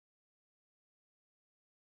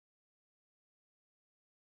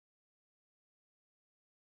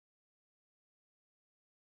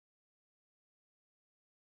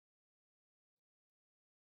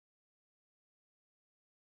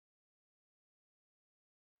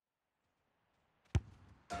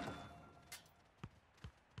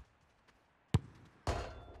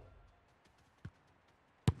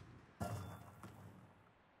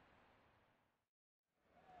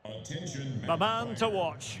The man to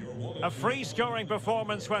watch. A free-scoring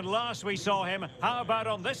performance when last we saw him. How about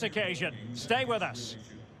on this occasion? Stay with us.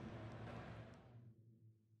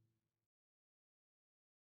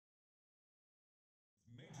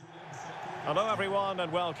 Hello everyone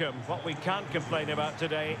and welcome. What we can't complain about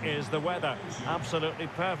today is the weather. Absolutely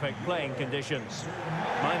perfect playing conditions.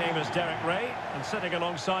 My name is Derek Ray, and sitting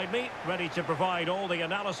alongside me, ready to provide all the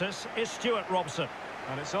analysis, is Stuart Robson.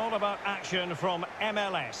 And it's all about action from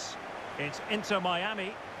MLS. It's Inter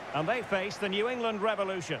Miami, and they face the New England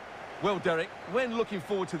Revolution. Well, Derek, when looking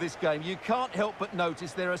forward to this game, you can't help but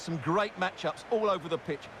notice there are some great matchups all over the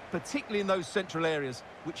pitch, particularly in those central areas.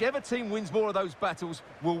 Whichever team wins more of those battles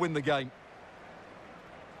will win the game.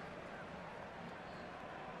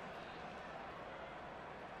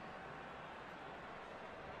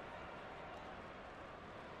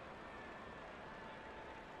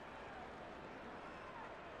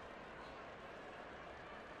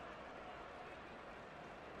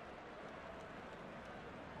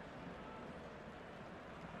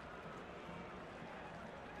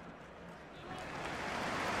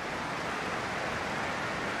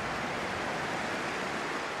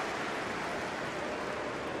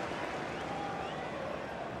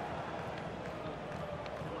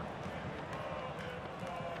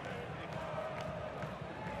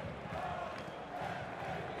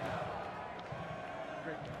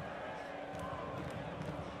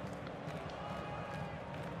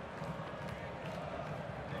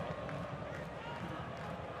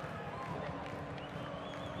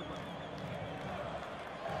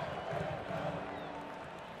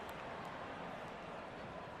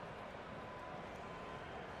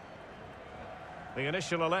 The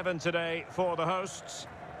initial 11 today for the hosts.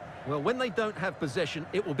 Well, when they don't have possession,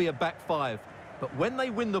 it will be a back five. But when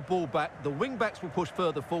they win the ball back, the wing-backs will push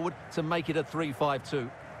further forward to make it a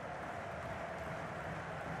 3-5-2.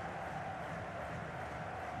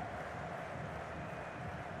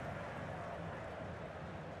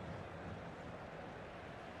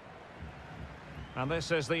 And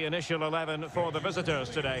this is the initial 11 for the visitors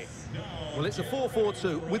today. Well, it's a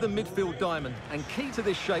 4-4-2 with a midfield diamond, and key to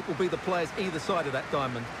this shape will be the players either side of that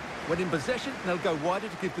diamond. When in possession, they'll go wider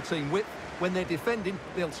to give the team width. When they're defending,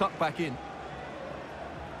 they'll tuck back in.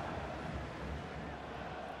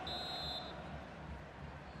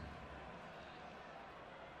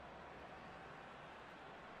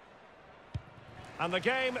 And the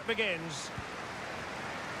game begins.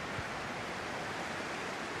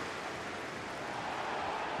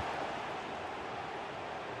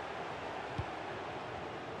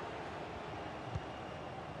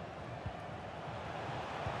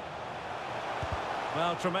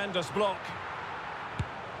 Well, tremendous block.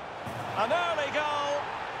 An early goal.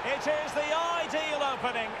 It is the ideal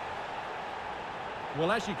opening.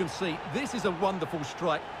 Well, as you can see, this is a wonderful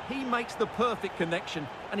strike. He makes the perfect connection,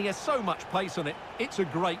 and he has so much pace on it. It's a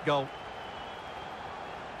great goal.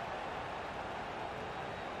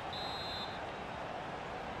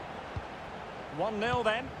 One-nil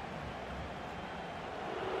then.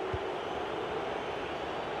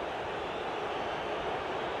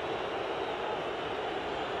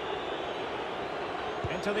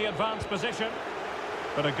 Into the advanced position,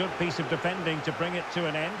 but a good piece of defending to bring it to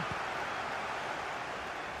an end.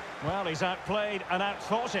 Well, he's outplayed and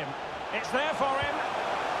outthought him. It's there for him.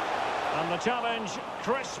 And the challenge,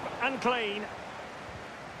 crisp and clean.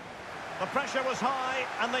 The pressure was high,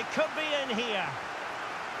 and they could be in here.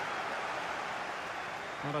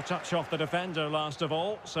 Not a touch off the defender last of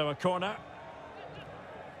all, so a corner.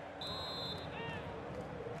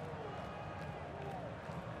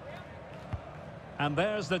 And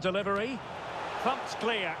there's the delivery. Thumped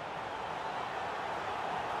clear.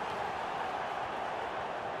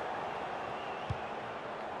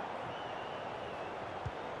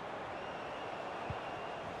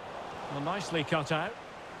 Well, nicely cut out.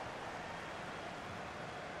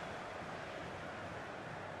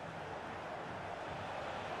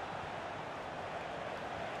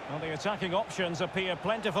 Well, the attacking options appear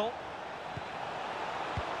plentiful.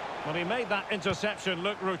 Well, he made that interception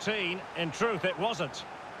look routine. In truth, it wasn't.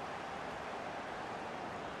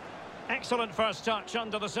 Excellent first touch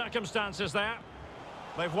under the circumstances there.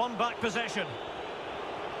 They've won back possession.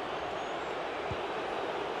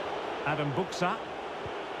 Adam Buksa.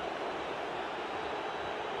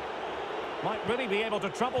 Might really be able to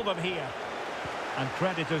trouble them here. And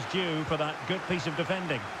credit is due for that good piece of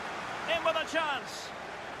defending. In with a chance.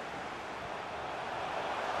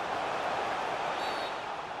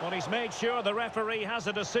 Well, he's made sure the referee has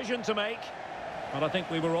a decision to make. Well, I think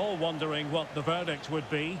we were all wondering what the verdict would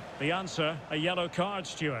be. The answer, a yellow card,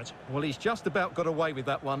 Stuart. Well, he's just about got away with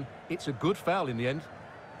that one. It's a good foul in the end.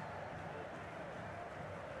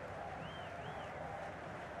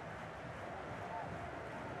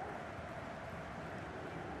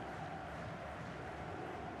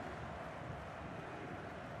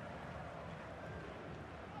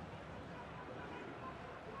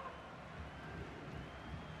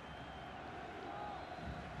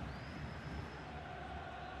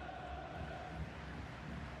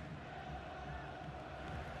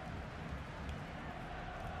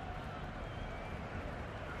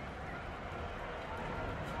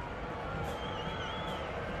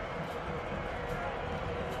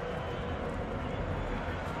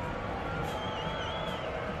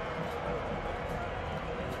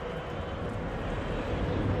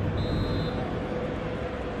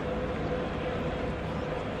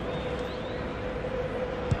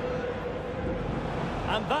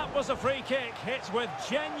 That was a free kick, hit with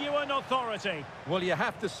genuine authority. Well, you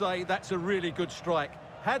have to say that's a really good strike.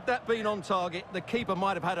 Had that been on target, the keeper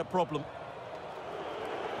might have had a problem.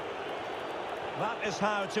 That is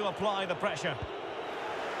how to apply the pressure.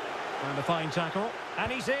 And a fine tackle, and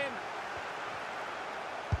he's in.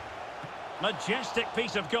 Majestic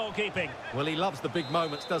piece of goalkeeping. Well, he loves the big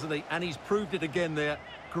moments, doesn't he? And he's proved it again there.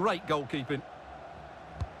 Great goalkeeping.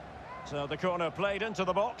 So the corner played into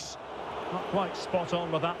the box. Not quite spot on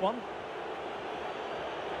with that one.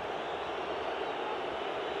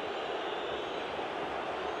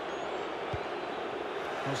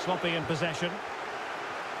 Well, sloppy in possession.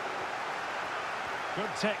 Good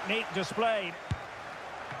technique displayed.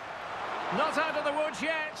 Not out of the woods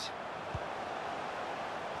yet.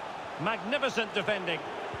 Magnificent defending.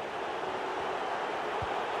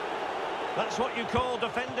 That's what you call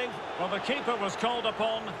defending. Well, the keeper was called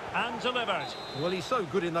upon and delivered. Well, he's so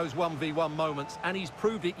good in those 1v1 moments, and he's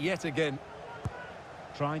proved it yet again.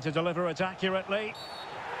 Trying to deliver it accurately.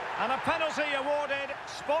 And a penalty awarded.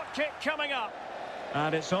 Spot kick coming up.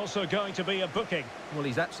 And it's also going to be a booking. Well,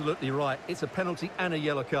 he's absolutely right. It's a penalty and a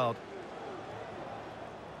yellow card.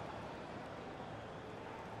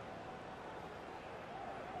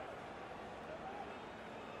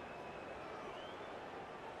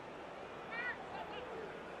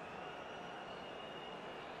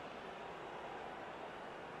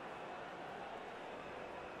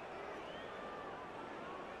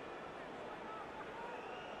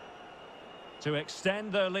 To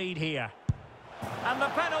extend their lead here. And the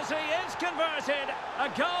penalty is converted. A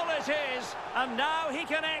goal it is. And now he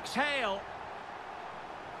can exhale.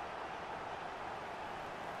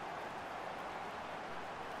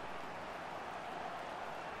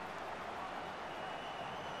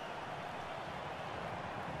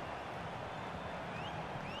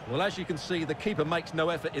 Well, as you can see, the keeper makes no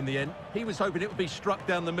effort in the end. He was hoping it would be struck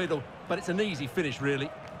down the middle, but it's an easy finish,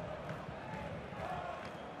 really.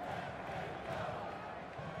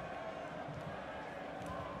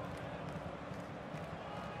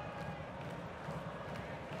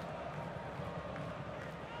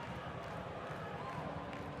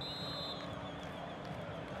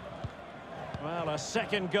 Well, a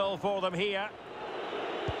second goal for them here.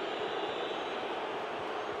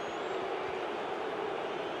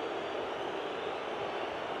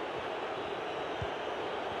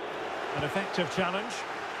 An effective challenge.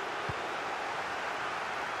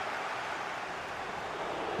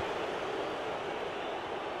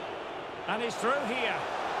 And he's through here.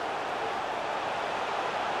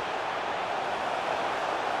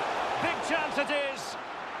 Big chance it is.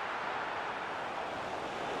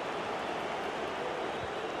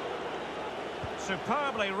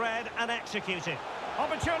 Superbly read and executed.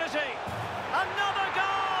 Opportunity. Another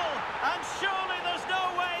goal! And surely there's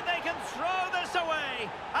no way they can throw this away.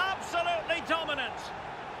 Absolutely dominant.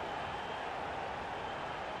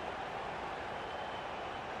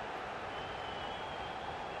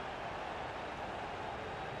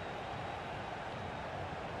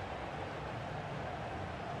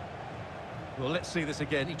 Well, let's see this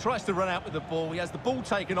again. He tries to run out with the ball. He has the ball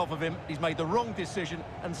taken off of him. He's made the wrong decision,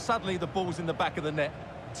 and suddenly the ball's in the back of the net.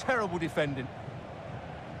 Terrible defending.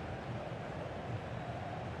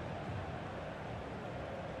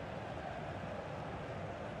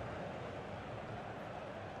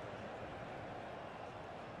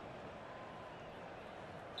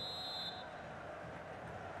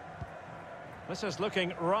 This is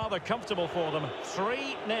looking rather comfortable for them.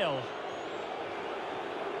 3-0.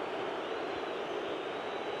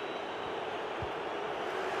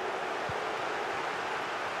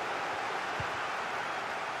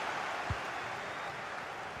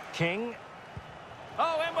 King.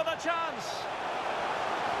 Oh, in with a chance.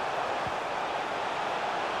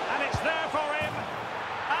 And it's there for him.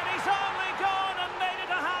 And he's only gone and made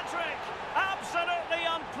it a hat-trick. Absolutely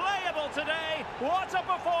unplayable today. What a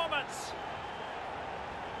performance.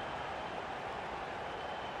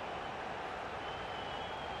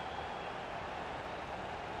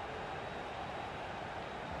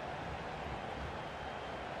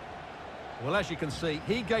 Well, as you can see,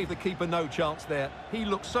 he gave the keeper no chance there. He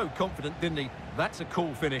looked so confident, didn't he? That's a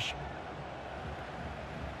cool finish.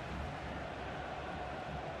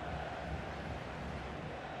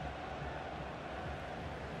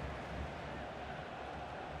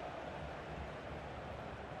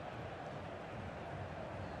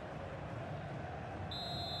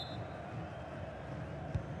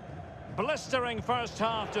 Blistering first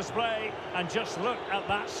half display, and just look at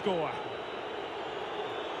that score.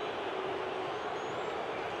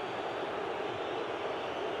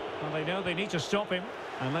 Well, they know they need to stop him,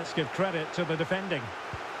 and let's give credit to the defending.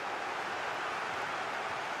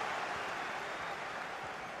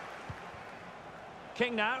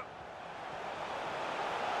 attacking now.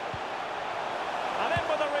 And in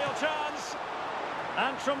with a real chance.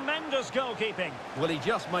 And tremendous goalkeeping. Well, he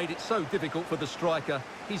just made it so difficult for the striker.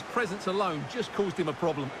 His presence alone just caused him a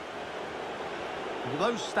problem.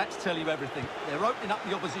 Well, those stats tell you everything. They're opening up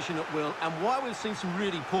the opposition at will, and while we've seen some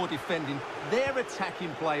really poor defending, their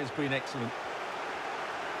attacking play has been excellent.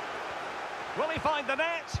 Will he find the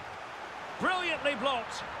net? Brilliantly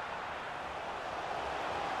blocked.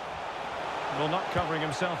 Well, not covering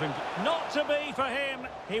himself in... Not to be for him.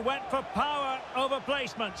 He went for power over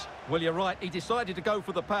placement. Well, you're right. He decided to go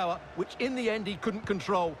for the power, which in the end he couldn't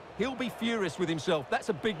control. He'll be furious with himself. That's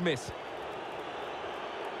a big miss.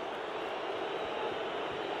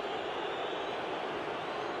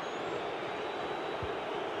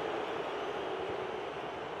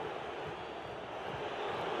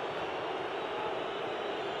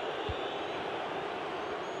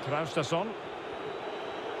 Traustason.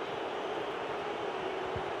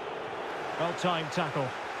 Well-timed tackle.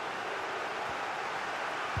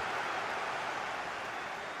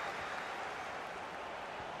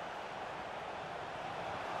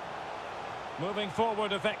 Moving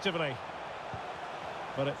forward effectively.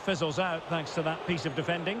 But it fizzles out thanks to that piece of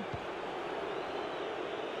defending.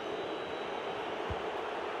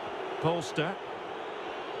 Polster.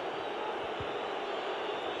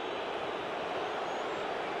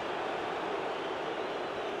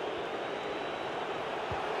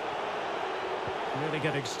 Really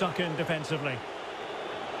getting stuck in defensively.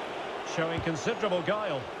 Showing considerable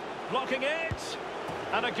guile. Blocking it.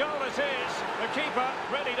 And a goal it is. The keeper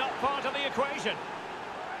really not part of the equation.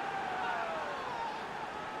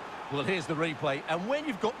 Well, here's the replay. And when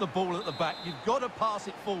you've got the ball at the back, you've got to pass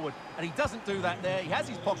it forward. And he doesn't do that there. He has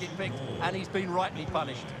his pocket picked, and he's been rightly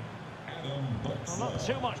punished. Well, not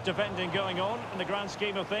too much defending going on in the grand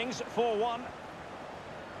scheme of things. 4-1.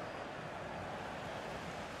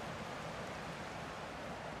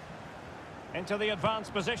 Into the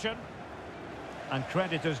advanced position. And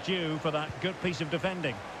credit is due for that good piece of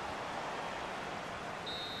defending.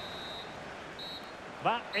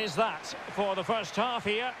 That is that for the first half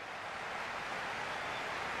here.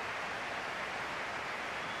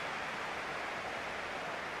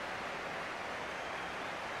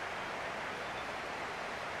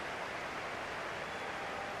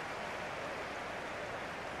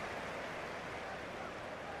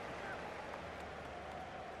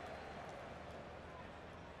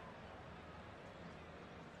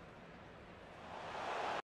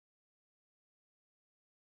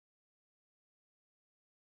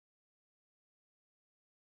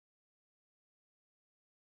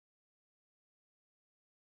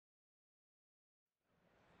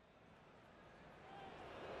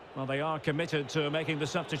 Well, they are committed to making the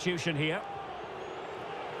substitution here.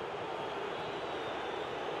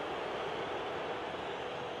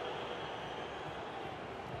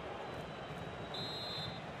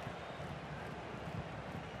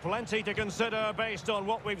 Plenty to consider based on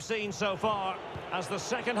what we've seen so far as the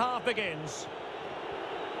second half begins.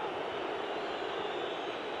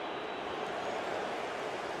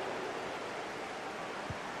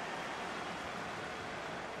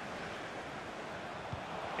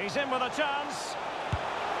 He's in with a chance.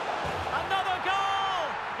 Another goal!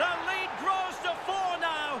 The lead grows to 4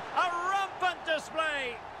 now. A rampant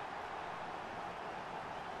display.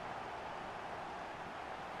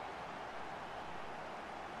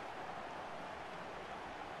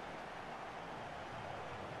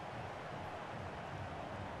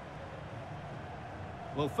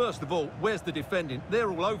 Well, first of all, where's the defending? They're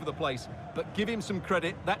all over the place. But give him some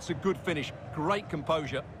credit. That's a good finish. Great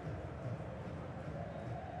composure.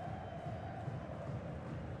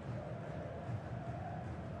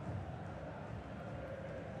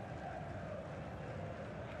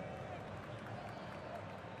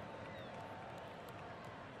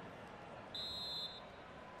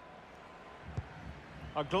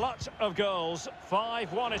 A glut of goals.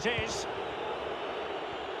 5-1 it is.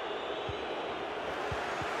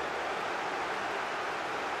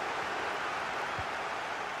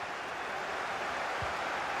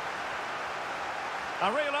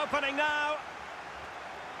 A real opening now.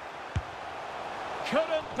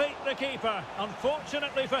 Couldn't beat the keeper,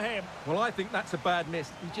 unfortunately for him. Well, I think that's a bad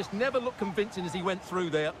miss. He just never looked convincing as he went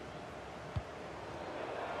through there.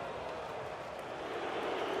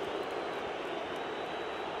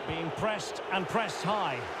 Being pressed and pressed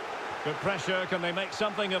high. Good pressure. Can they make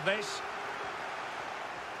something of this?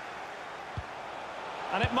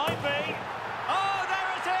 And it might be. Oh,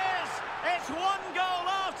 there it is! It's one goal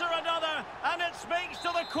after another, and it speaks to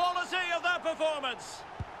the quality of their performance.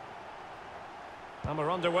 And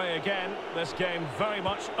we're underway again. This game very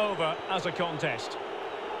much over as a contest.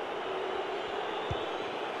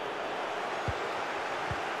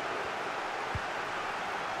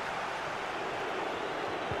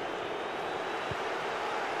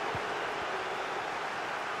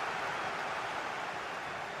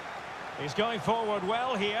 He's going forward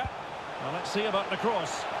well here. Well, let's see about the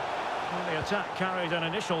cross. Well, the attack carried an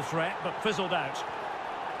initial threat, but fizzled out.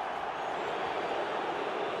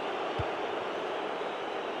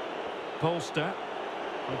 Polster.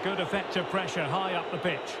 A good effective pressure high up the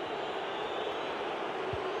pitch.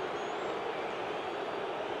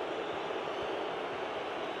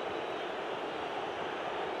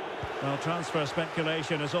 Well, transfer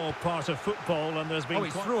speculation is all part of football, and there's been... Oh,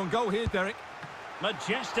 he's through on goal here, Derek.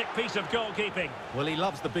 Majestic piece of goalkeeping. Well, he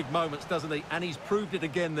loves the big moments, doesn't he? And he's proved it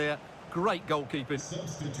again there. Great goalkeeping.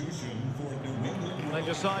 Substitution for New England. They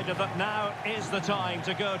decided that now is the time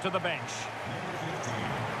to go to the bench.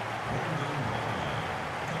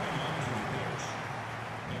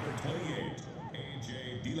 Number 28,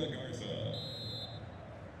 AJ De La Garza.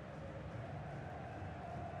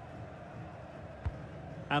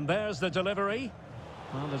 And there's the delivery.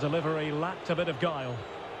 Well, the delivery lacked a bit of guile.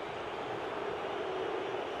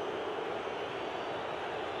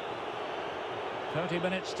 "30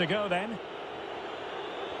 minutes to go then.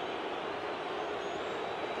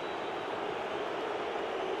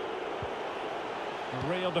 A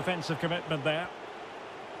real defensive commitment there.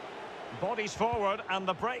 Bodies forward and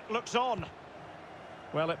the break looks on.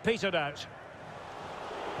 Well, it petered out.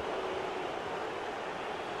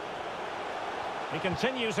 He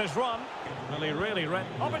continues his run. Well, he really read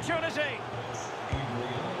opportunity.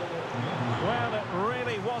 Well, it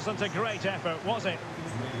really wasn't a great effort, was it?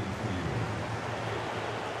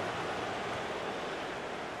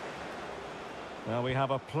 Well, we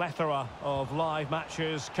have a plethora of live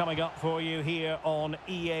matches coming up for you here on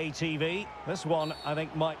EA TV. This one, I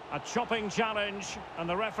think, might... A chopping challenge, and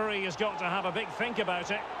the referee has got to have a big think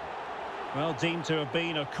about it. Well, deemed to have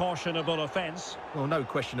been a cautionable offence. Well, no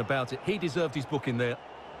question about it. He deserved his booking there.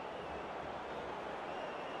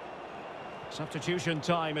 Substitution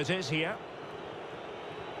time it is here.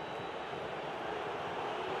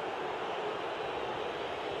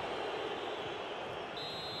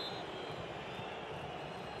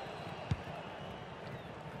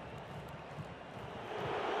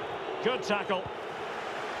 Good tackle.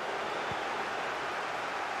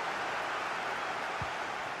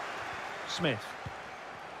 Smith.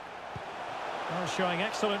 Well, showing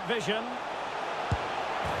excellent vision.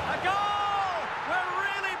 A goal! We're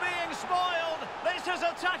really being spoiled. This is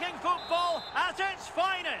attacking football at its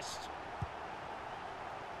finest.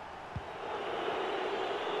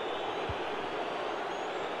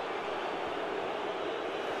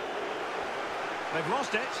 They've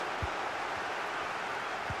lost it.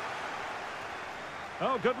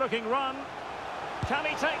 Oh, good-looking run. Can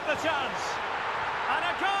he take the chance? And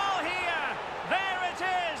a goal here! There it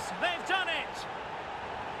is! They've done it!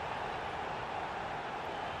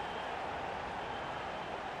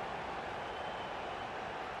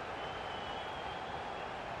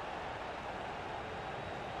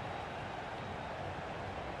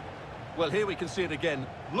 Well, here we can see it again.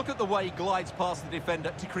 Look at the way he glides past the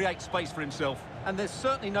defender to create space for himself. And there's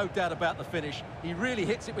certainly no doubt about the finish. He really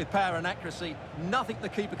hits it with power and accuracy. Nothing the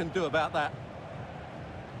keeper can do about that.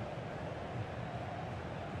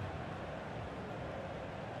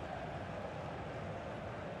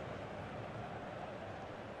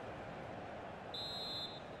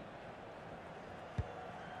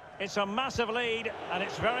 It's a massive lead, and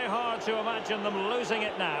it's very hard to imagine them losing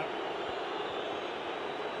it now.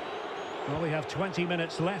 Well, we have 20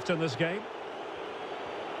 minutes left in this game.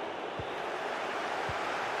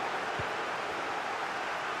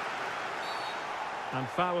 And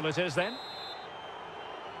foul it is then.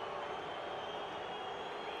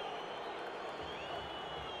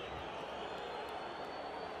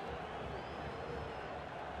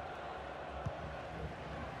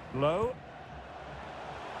 Low.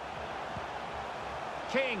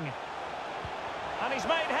 King. And he's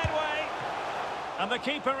made headway. And the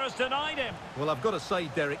keeper has denied him. Well, I've got to say,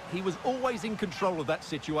 Derek, he was always in control of that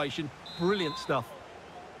situation. Brilliant stuff.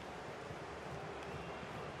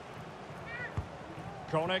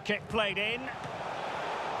 Corner kick played in.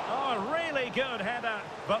 Oh, a really good header.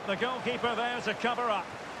 But the goalkeeper there to cover up.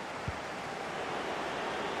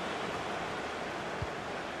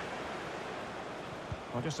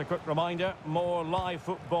 Well, just a quick reminder, more live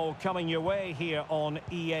football coming your way here on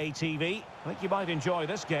EA TV. I think you might enjoy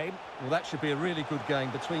this game. Well, that should be a really good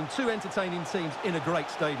game between two entertaining teams in a great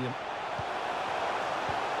stadium.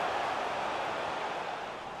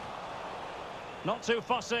 Not too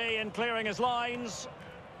fussy in clearing his lines.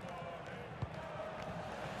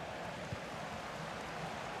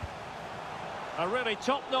 A really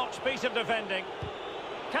top-notch piece of defending.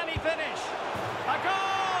 Can he finish? A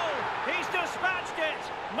goal! He's dispatched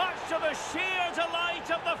it, much to the sheer delight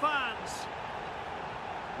of the fans.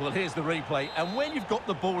 Well, here's the replay, and when you've got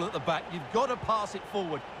the ball at the back, you've got to pass it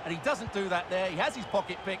forward, and he doesn't do that there. He has his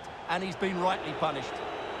pocket picked, and he's been rightly punished.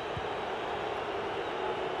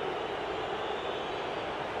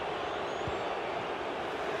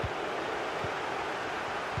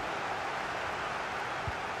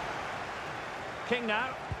 King now.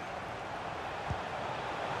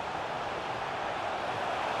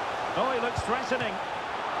 Oh, he looks threatening.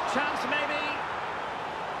 Chance maybe.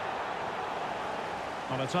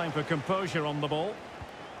 Not a time for composure on the ball.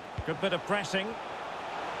 Good bit of pressing.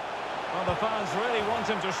 Well, the fans really want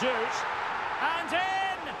him to shoot. And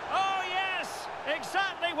in! Oh, yes!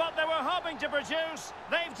 Exactly what they were hoping to produce.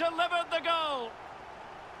 They've delivered the goal.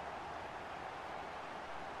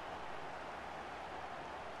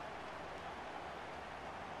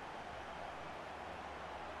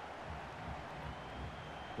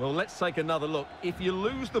 Well, let's take another look. If you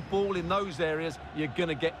lose the ball in those areas, you're going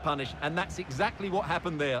to get punished, and that's exactly what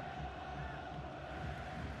happened there.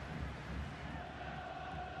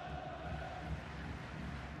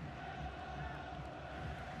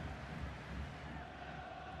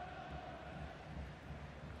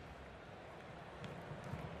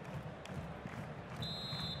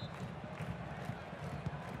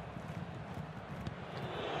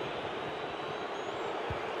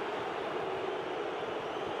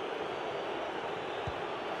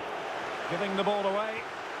 Giving the ball away.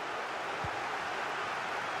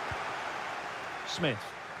 Smith.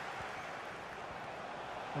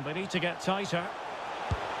 And they need to get tighter.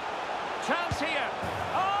 Chance here.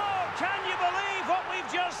 Oh, can you believe what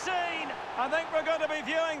we've just seen? I think we're going to be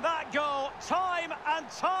viewing that goal time and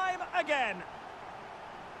time again.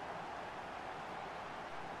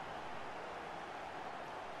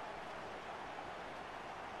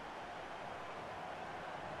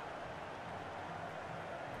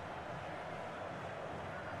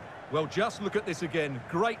 Well, just look at this again.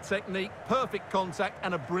 Great technique, perfect contact,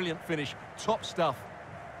 and a brilliant finish. Top stuff.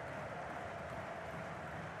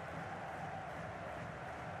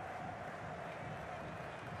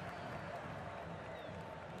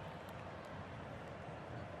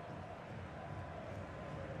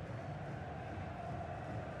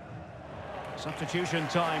 Substitution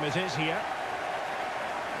time it is here.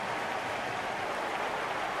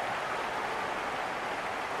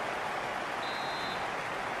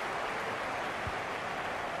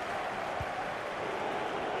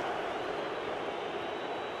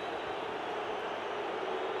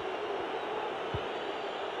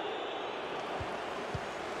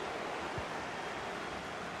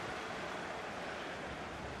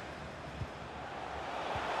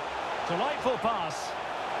 Delightful pass.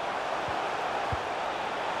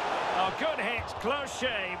 Oh, good hit, close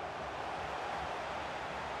shave.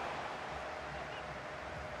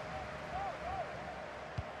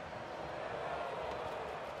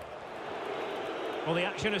 Well, the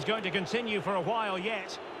action is going to continue for a while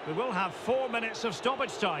yet. We will have 4 minutes of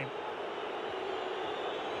stoppage time.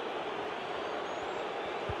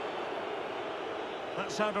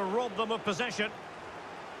 That's how to rob them of possession.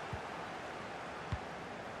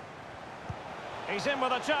 He's in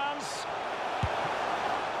with a chance.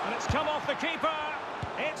 And it's come off the keeper.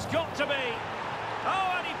 It's got to be.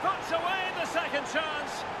 Oh, and he puts away the second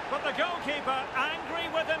chance. But the goalkeeper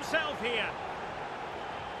angry with himself here.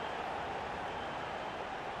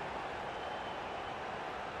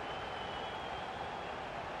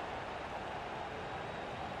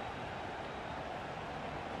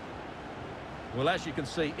 Well, as you can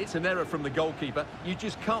see, it's an error from the goalkeeper. You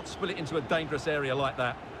just can't spill it into a dangerous area like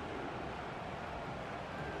that.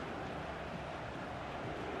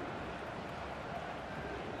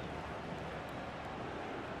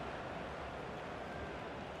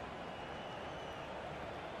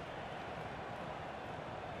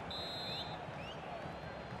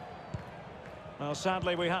 Well,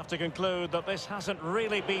 sadly, we have to conclude that this hasn't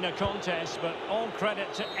really been a contest, but all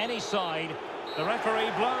credit to any side. The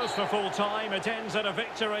referee blows for full time. It ends at a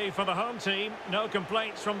victory for the home team. No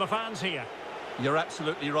complaints from the fans here. You're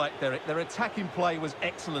absolutely right, Derek. Their attacking play was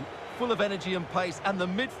excellent, full of energy and pace, and the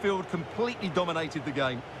midfield completely dominated the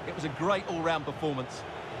game. It was a great all-round performance.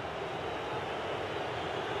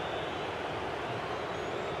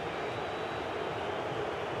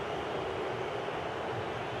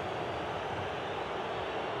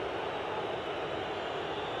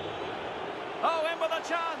 Oh, in with a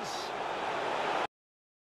chance.